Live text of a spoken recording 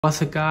What's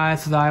up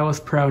guys, it's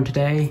iOS Pro, and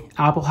today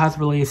Apple has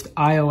released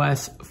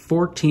iOS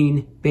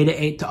 14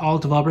 Beta 8 to all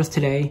developers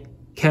today.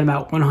 Came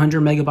about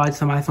 100 megabytes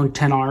on my iPhone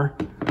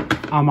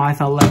XR. On my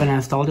iPhone 11 I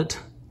installed it.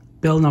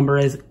 Build number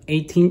is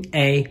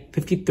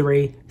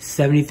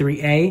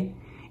 18A5373A,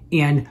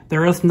 and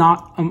there is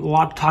not a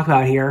lot to talk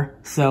about here,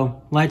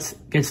 so let's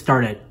get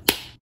started.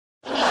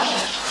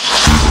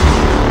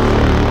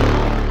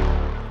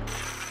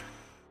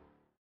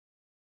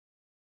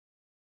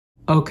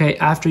 Okay,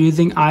 after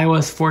using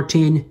iOS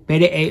 14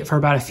 Beta 8 for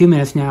about a few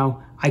minutes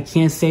now, I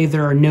can say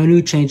there are no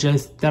new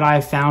changes that I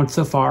have found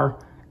so far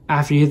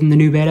after using the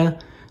new beta.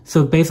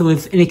 So basically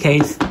this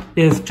indicates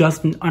it is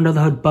just an under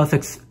the hood bug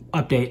fix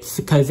update,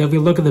 because if we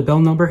look at the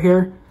build number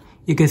here,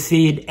 you can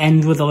see it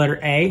ends with the letter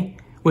A,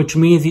 which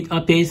means the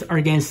updates are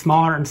getting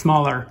smaller and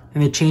smaller,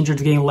 and the changes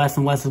are getting less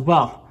and less as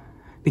well.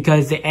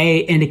 Because the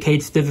A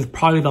indicates this is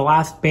probably the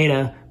last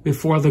beta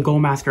before the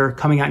Goldmaster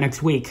coming out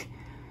next week.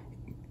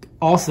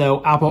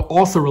 Also, Apple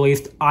also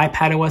released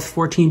iPadOS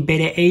 14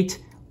 Beta 8,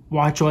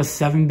 watchOS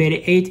 7 Beta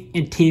 8,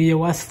 and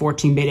tvOS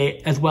 14 Beta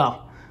 8 as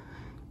well.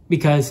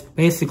 Because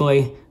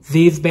basically,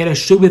 these betas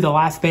should be the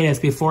last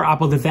betas before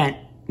Apple's event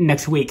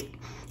next week.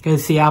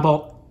 Because see,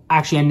 Apple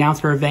actually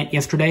announced their event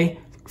yesterday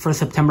for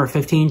September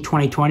 15,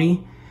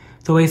 2020.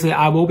 So basically,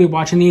 I will be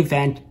watching the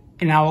event,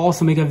 and I'll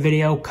also make a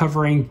video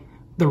covering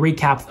the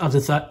recaps of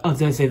this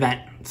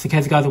event. So in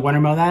case you guys are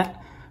wondering about that.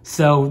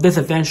 So this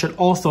event should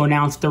also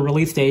announce the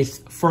release dates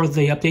for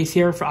the updates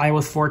here for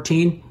iOS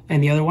 14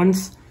 and the other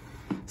ones.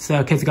 So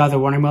in case you guys are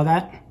wondering about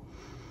that.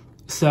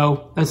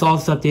 So that's all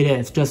this update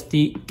is.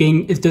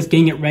 It's just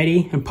getting it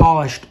ready and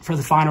polished for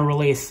the final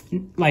release,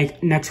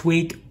 like next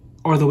week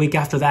or the week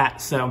after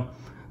that. So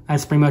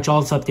that's pretty much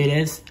all this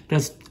update is.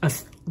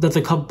 There's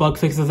a couple bug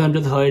fixes under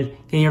the hood,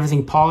 getting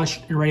everything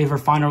polished and ready for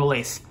final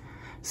release.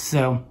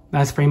 So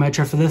that's pretty much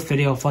it for this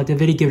video. If you liked the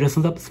video, give it a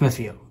thumbs up. Smith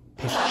for you.